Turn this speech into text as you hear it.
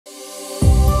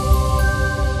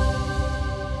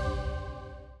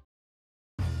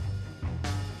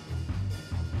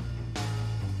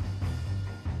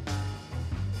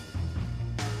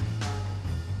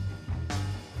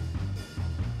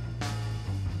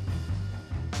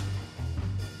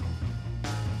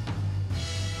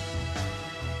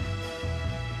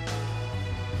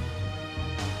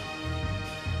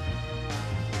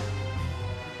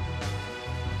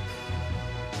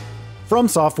From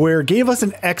Software gave us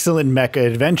an excellent mecha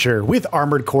adventure with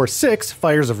Armored Core 6: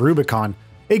 Fires of Rubicon,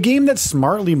 a game that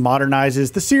smartly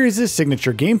modernizes the series'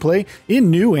 signature gameplay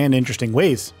in new and interesting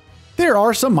ways. There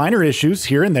are some minor issues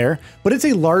here and there, but it's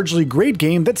a largely great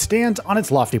game that stands on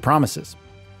its lofty promises.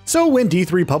 So when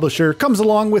D3 Publisher comes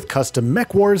along with Custom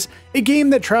Mech Wars, a game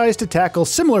that tries to tackle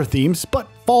similar themes but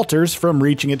falters from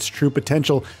reaching its true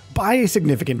potential by a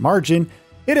significant margin,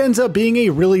 it ends up being a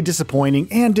really disappointing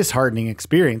and disheartening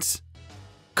experience.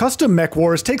 Custom Mech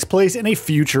Wars takes place in a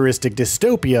futuristic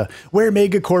dystopia where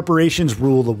mega corporations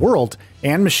rule the world,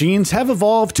 and machines have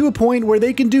evolved to a point where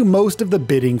they can do most of the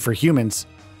bidding for humans.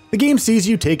 The game sees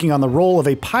you taking on the role of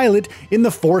a pilot in the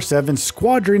 4-7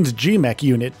 Squadron's G-Mech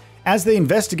unit as they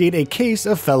investigate a case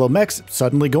of fellow mechs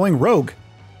suddenly going rogue.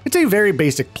 It's a very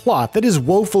basic plot that is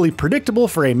woefully predictable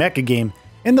for a mecha game,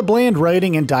 and the bland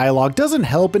writing and dialogue doesn't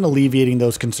help in alleviating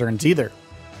those concerns either.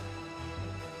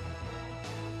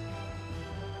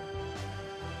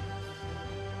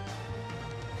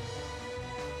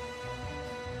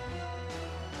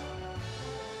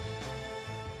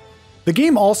 The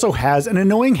game also has an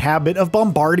annoying habit of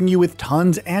bombarding you with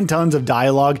tons and tons of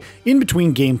dialogue in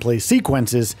between gameplay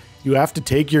sequences. You have to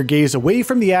take your gaze away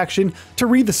from the action to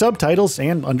read the subtitles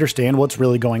and understand what's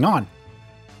really going on.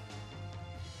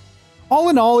 All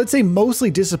in all, it's a mostly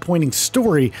disappointing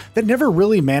story that never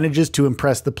really manages to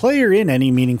impress the player in any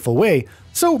meaningful way,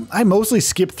 so I mostly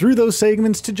skip through those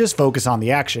segments to just focus on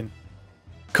the action.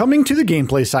 Coming to the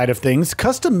gameplay side of things,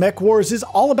 Custom Mech Wars is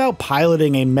all about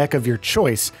piloting a mech of your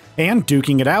choice and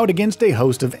duking it out against a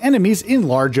host of enemies in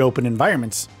large open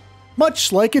environments.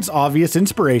 Much like its obvious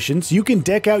inspirations, you can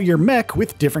deck out your mech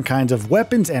with different kinds of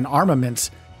weapons and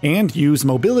armaments, and use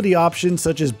mobility options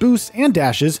such as boosts and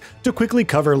dashes to quickly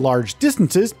cover large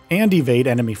distances and evade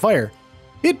enemy fire.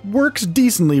 It works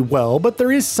decently well, but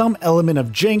there is some element of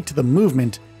jank to the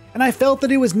movement, and I felt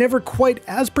that it was never quite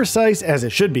as precise as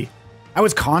it should be. I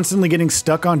was constantly getting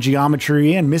stuck on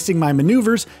geometry and missing my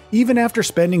maneuvers even after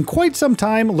spending quite some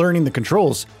time learning the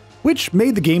controls, which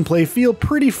made the gameplay feel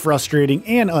pretty frustrating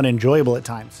and unenjoyable at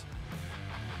times.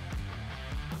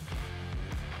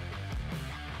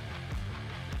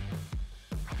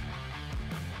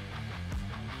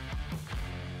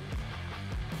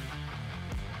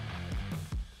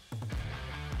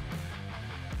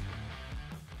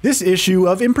 This issue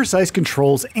of imprecise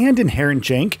controls and inherent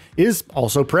jank is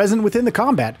also present within the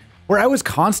combat, where I was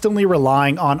constantly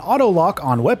relying on auto-lock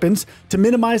on weapons to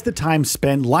minimize the time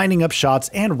spent lining up shots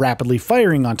and rapidly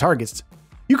firing on targets.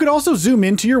 You could also zoom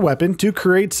into your weapon to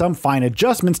create some fine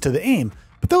adjustments to the aim,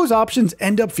 but those options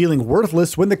end up feeling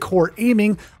worthless when the core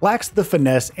aiming lacks the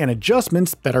finesse and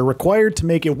adjustments that are required to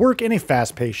make it work in a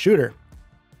fast-paced shooter.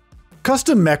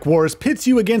 Custom Mech Wars pits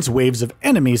you against waves of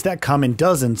enemies that come in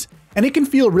dozens, and it can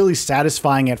feel really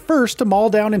satisfying at first to maul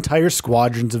down entire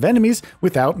squadrons of enemies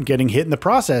without getting hit in the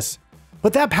process.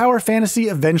 But that power fantasy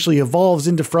eventually evolves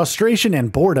into frustration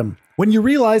and boredom when you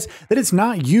realize that it's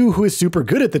not you who is super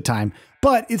good at the time,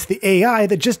 but it's the AI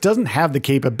that just doesn't have the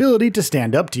capability to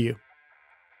stand up to you.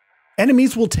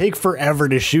 Enemies will take forever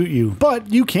to shoot you,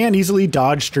 but you can easily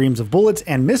dodge streams of bullets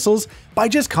and missiles by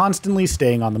just constantly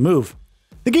staying on the move.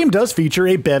 The game does feature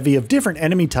a bevy of different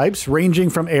enemy types, ranging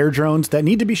from air drones that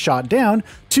need to be shot down,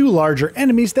 to larger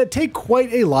enemies that take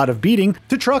quite a lot of beating,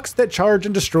 to trucks that charge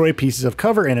and destroy pieces of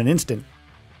cover in an instant.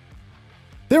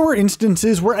 There were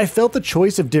instances where I felt the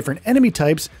choice of different enemy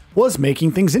types was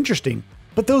making things interesting,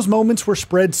 but those moments were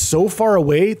spread so far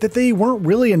away that they weren't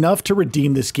really enough to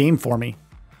redeem this game for me.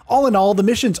 All in all, the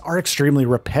missions are extremely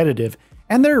repetitive,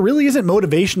 and there really isn't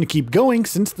motivation to keep going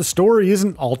since the story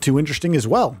isn't all too interesting as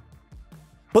well.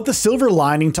 But the silver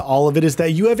lining to all of it is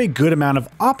that you have a good amount of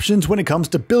options when it comes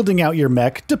to building out your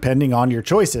mech depending on your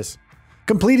choices.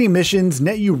 Completing missions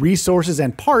net you resources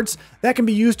and parts that can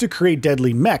be used to create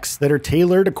deadly mechs that are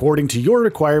tailored according to your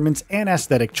requirements and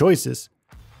aesthetic choices.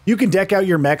 You can deck out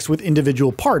your mechs with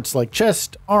individual parts like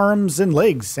chest, arms, and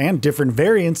legs, and different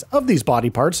variants of these body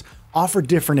parts offer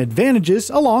different advantages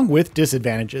along with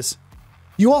disadvantages.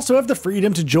 You also have the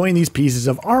freedom to join these pieces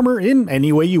of armor in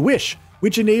any way you wish,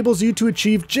 which enables you to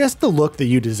achieve just the look that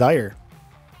you desire.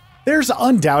 There's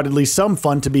undoubtedly some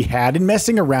fun to be had in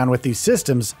messing around with these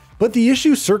systems, but the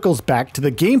issue circles back to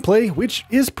the gameplay, which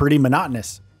is pretty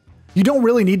monotonous. You don't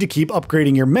really need to keep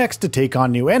upgrading your mechs to take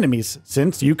on new enemies,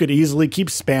 since you could easily keep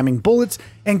spamming bullets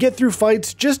and get through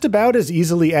fights just about as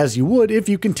easily as you would if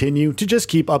you continue to just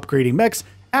keep upgrading mechs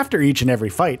after each and every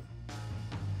fight.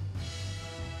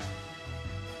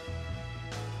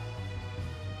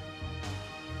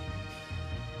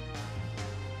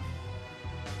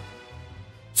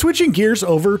 Switching gears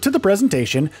over to the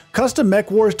presentation, Custom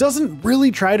Mech Wars doesn't really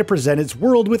try to present its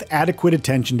world with adequate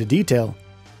attention to detail.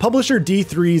 Publisher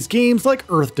D3's games like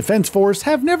Earth Defense Force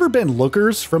have never been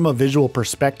lookers from a visual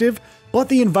perspective, but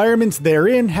the environments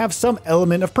therein have some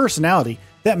element of personality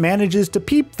that manages to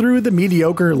peep through the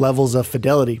mediocre levels of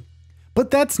fidelity. But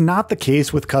that's not the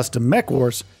case with Custom Mech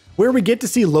Wars, where we get to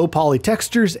see low poly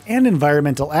textures and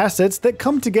environmental assets that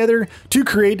come together to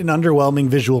create an underwhelming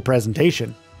visual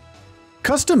presentation.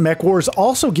 Custom Mech Wars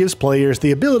also gives players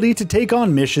the ability to take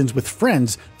on missions with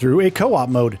friends through a co-op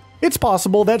mode. It's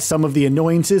possible that some of the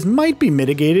annoyances might be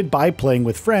mitigated by playing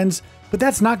with friends, but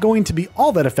that's not going to be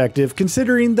all that effective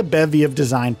considering the bevy of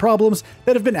design problems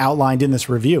that have been outlined in this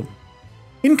review.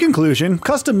 In conclusion,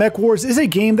 Custom Mech Wars is a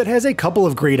game that has a couple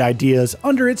of great ideas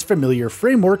under its familiar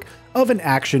framework of an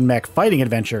action mech fighting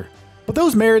adventure. But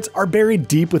those merits are buried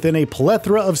deep within a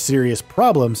plethora of serious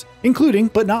problems, including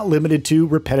but not limited to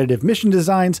repetitive mission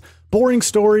designs, boring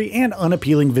story, and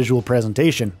unappealing visual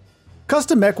presentation.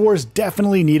 Custom Mech Wars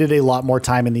definitely needed a lot more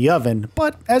time in the oven,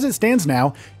 but as it stands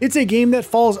now, it's a game that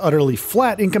falls utterly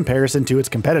flat in comparison to its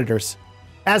competitors.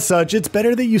 As such, it's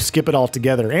better that you skip it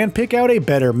altogether and pick out a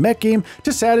better mech game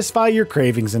to satisfy your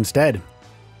cravings instead.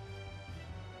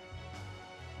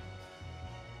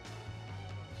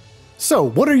 So,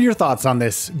 what are your thoughts on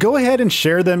this? Go ahead and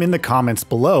share them in the comments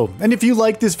below. And if you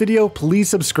like this video, please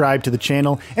subscribe to the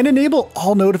channel and enable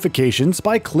all notifications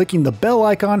by clicking the bell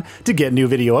icon to get new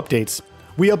video updates.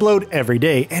 We upload every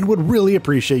day and would really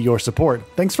appreciate your support.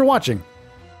 Thanks for watching.